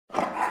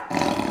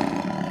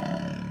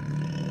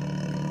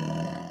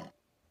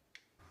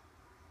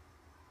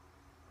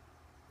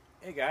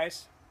Hey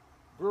guys,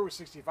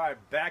 Brewer65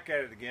 back at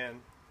it again.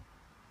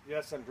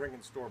 Yes, I'm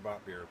drinking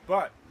store-bought beer,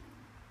 but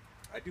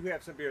I do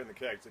have some beer in the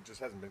kegs. It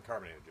just hasn't been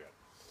carbonated yet.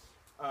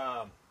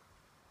 I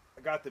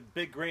got the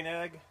big green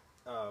egg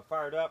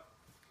fired up.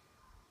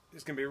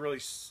 It's going to be really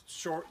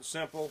short and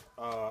simple.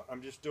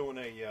 I'm just doing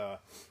a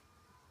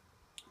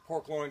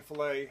pork loin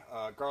fillet,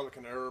 garlic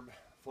and herb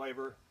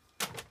flavor.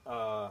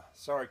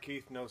 Sorry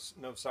Keith, no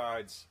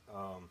sides.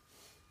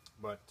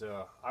 But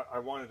I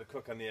wanted to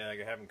cook on the egg.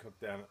 I haven't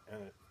cooked on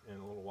it in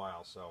a little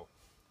while, so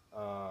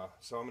I'm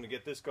going to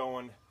get this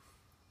going.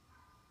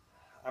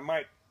 I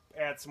might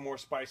add some more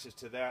spices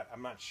to that.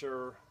 I'm not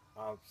sure.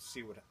 I'll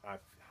see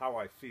how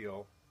I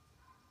feel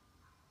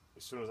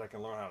as soon as I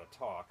can learn how to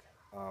talk.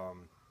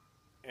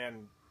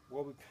 And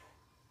we'll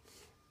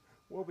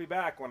be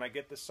back when I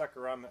get this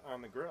sucker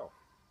on the grill.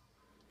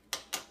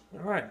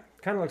 All right,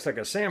 kind of looks like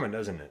a salmon,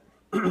 doesn't it?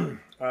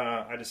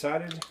 I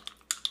decided,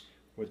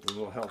 with a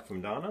little help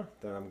from Donna,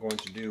 that I'm going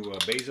to do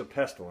basil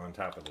pesto on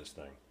top of this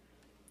thing.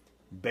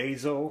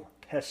 Basil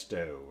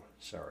pesto,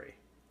 sorry.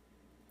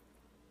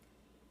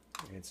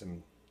 I had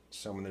some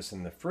of this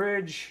in the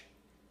fridge,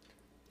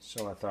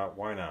 so I thought,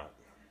 why not?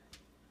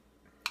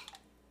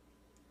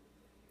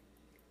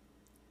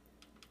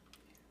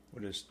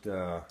 We'll just,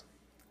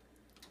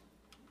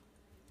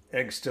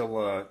 egg's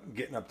still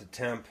getting up to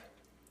temp,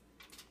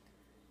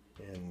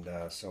 and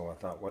so I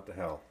thought, what the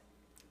hell?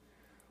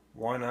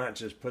 Why not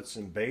just put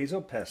some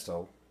basil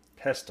pesto?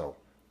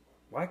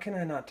 Why can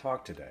I not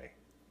talk today?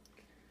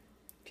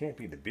 Can't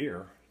be the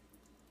beer.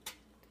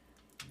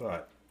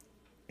 But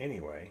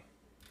anyway.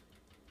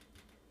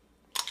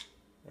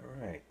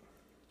 Alright.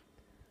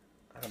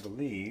 I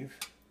believe.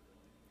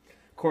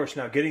 Of course,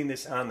 now getting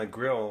this on the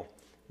grill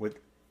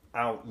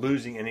without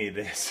losing any of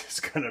this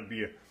is gonna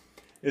be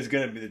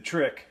the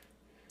trick.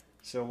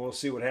 So we'll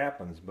see what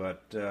happens.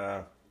 But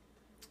there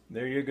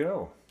you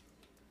go.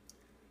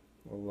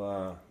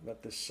 We'll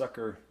let this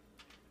sucker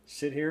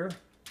sit here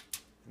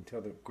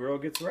until the grill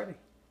gets ready.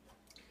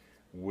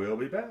 We'll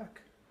be back.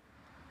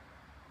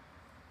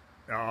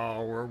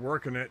 Oh, we're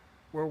working it.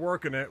 We're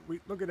working it.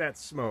 Look at that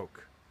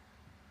smoke.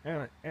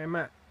 And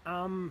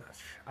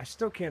I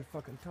still can't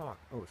fucking talk.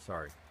 Oh,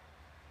 sorry.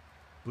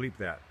 Bleep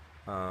that.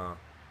 I'm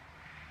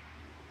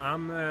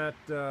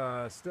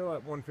still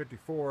at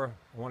 154.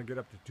 I want to get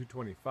up to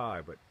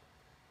 225, but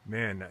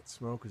man, that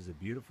smoke is a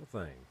beautiful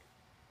thing.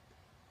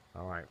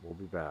 All right, we'll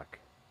be back.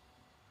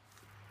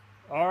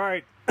 All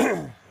right,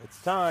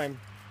 it's time.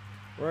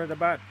 We're at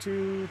about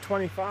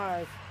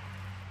 225.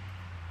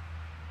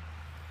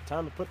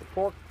 Time to put the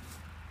pork,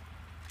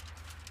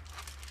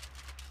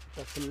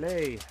 the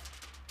filet.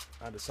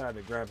 I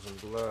decided to grab some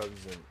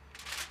gloves and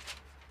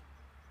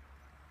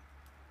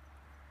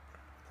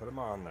put them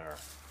on there.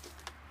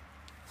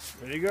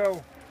 There you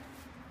go.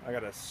 I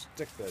gotta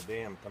stick the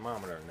damn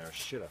thermometer in there.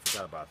 Shit, I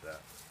forgot about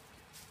that.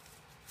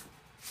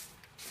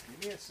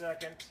 Give me a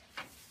second.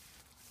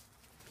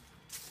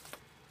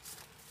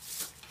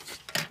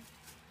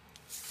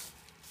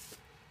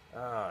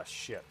 Ah,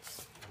 shit.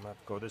 I'm gonna have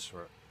to go this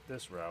route.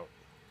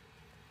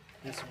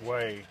 This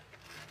way.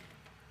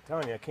 I'm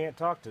telling you, I can't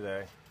talk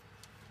today.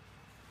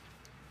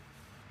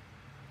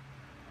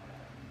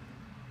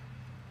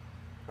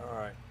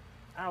 Alright.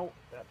 Ow,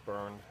 that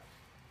burned.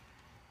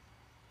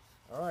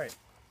 Alright.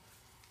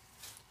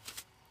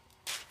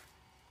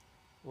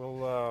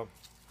 Well,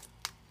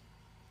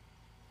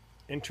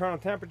 internal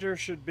temperature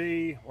should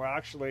be, well,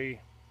 actually,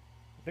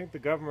 I think the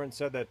government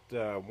said that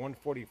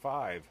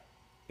 145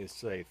 is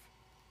safe.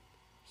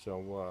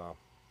 So,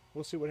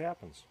 we'll see what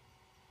happens.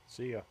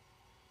 See ya.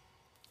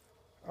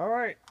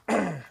 Alright.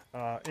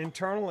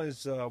 Internal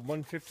is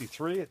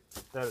 153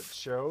 that it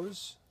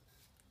shows.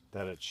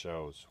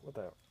 What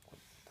the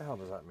hell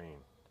does that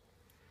mean?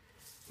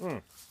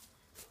 Can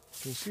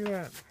you see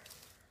that?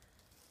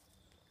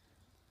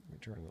 Let me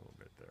turn a little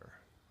bit there.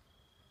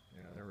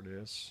 Yeah, there it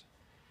is.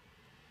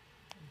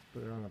 Let's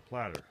put it on the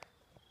platter.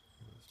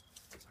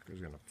 This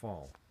sucker's gonna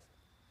fall.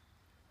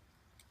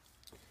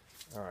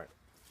 Alright.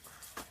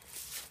 Get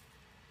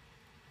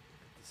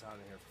this out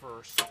of here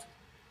first.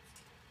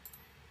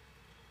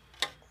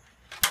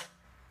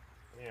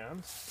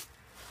 And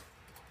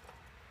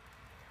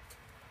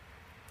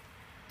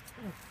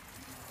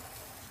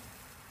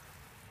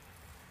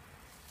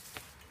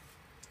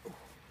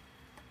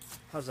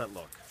how's that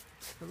look?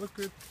 Does it look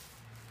good?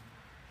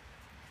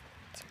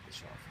 Take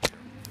this off here.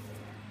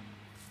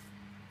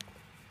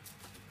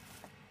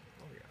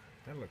 Oh yeah,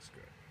 that looks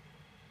good.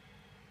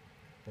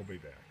 We'll be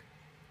back.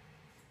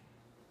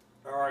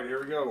 Alright, here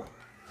we go.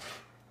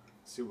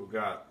 Let's see what we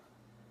got.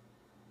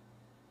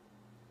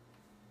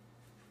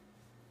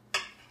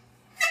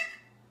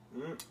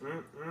 Looks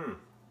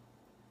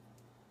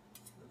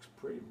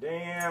pretty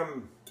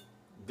damn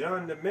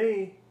done to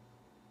me.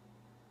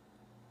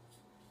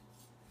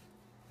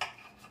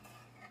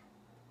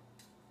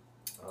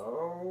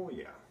 Oh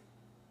yeah.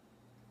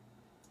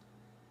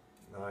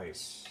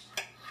 Nice.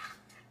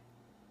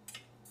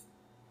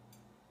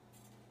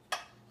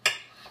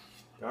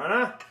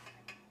 Donna?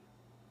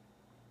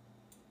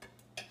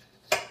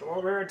 Come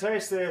over here and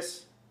taste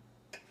this.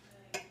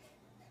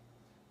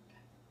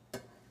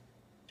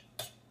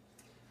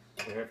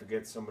 We have to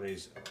get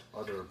somebody's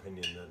other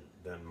opinion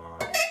than mine.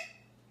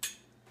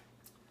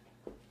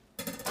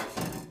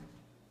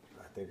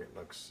 I think it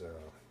looks,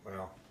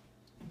 well,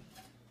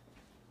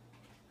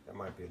 that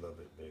might be a little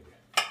bit big.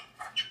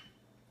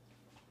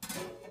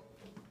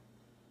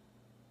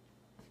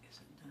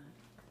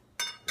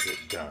 Is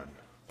it done?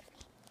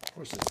 Of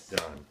course it's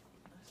done.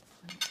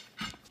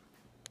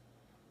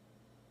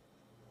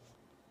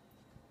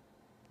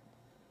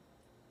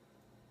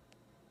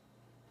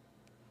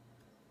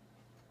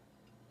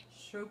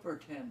 Super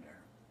tender.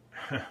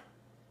 That's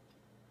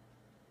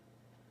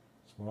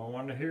what I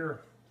wanted to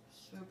hear.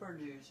 Super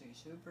juicy,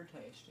 super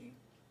tasty.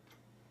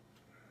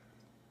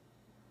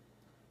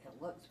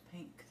 It looks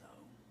pink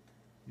though.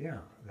 Yeah,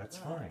 that's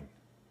fine.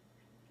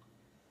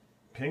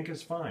 Pink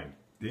is fine.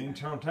 The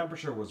internal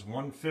temperature was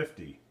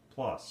 150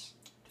 plus.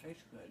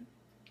 Tastes good.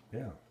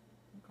 Yeah.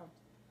 Okay.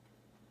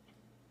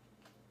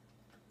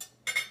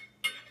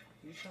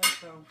 You say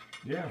so.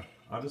 Yeah,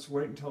 I'll just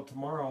wait until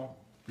tomorrow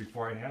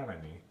before I have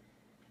any.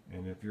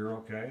 And if you're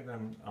okay,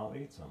 then I'll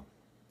eat some.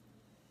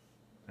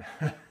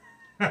 Okay,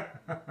 well,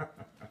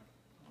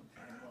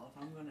 if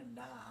I'm gonna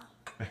die,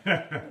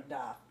 I'm gonna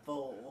die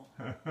full.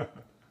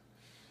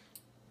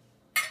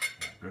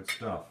 Good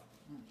stuff.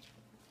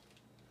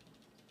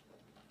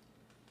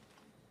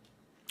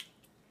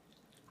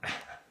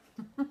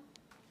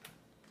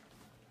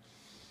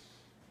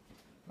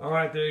 All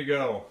right, there you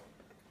go.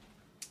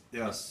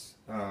 Yes,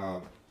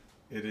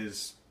 it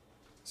is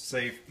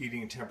safe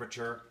eating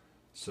temperature.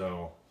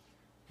 So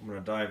I'm going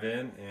to dive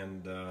in,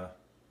 and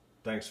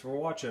thanks for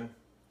watching.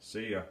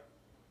 See ya.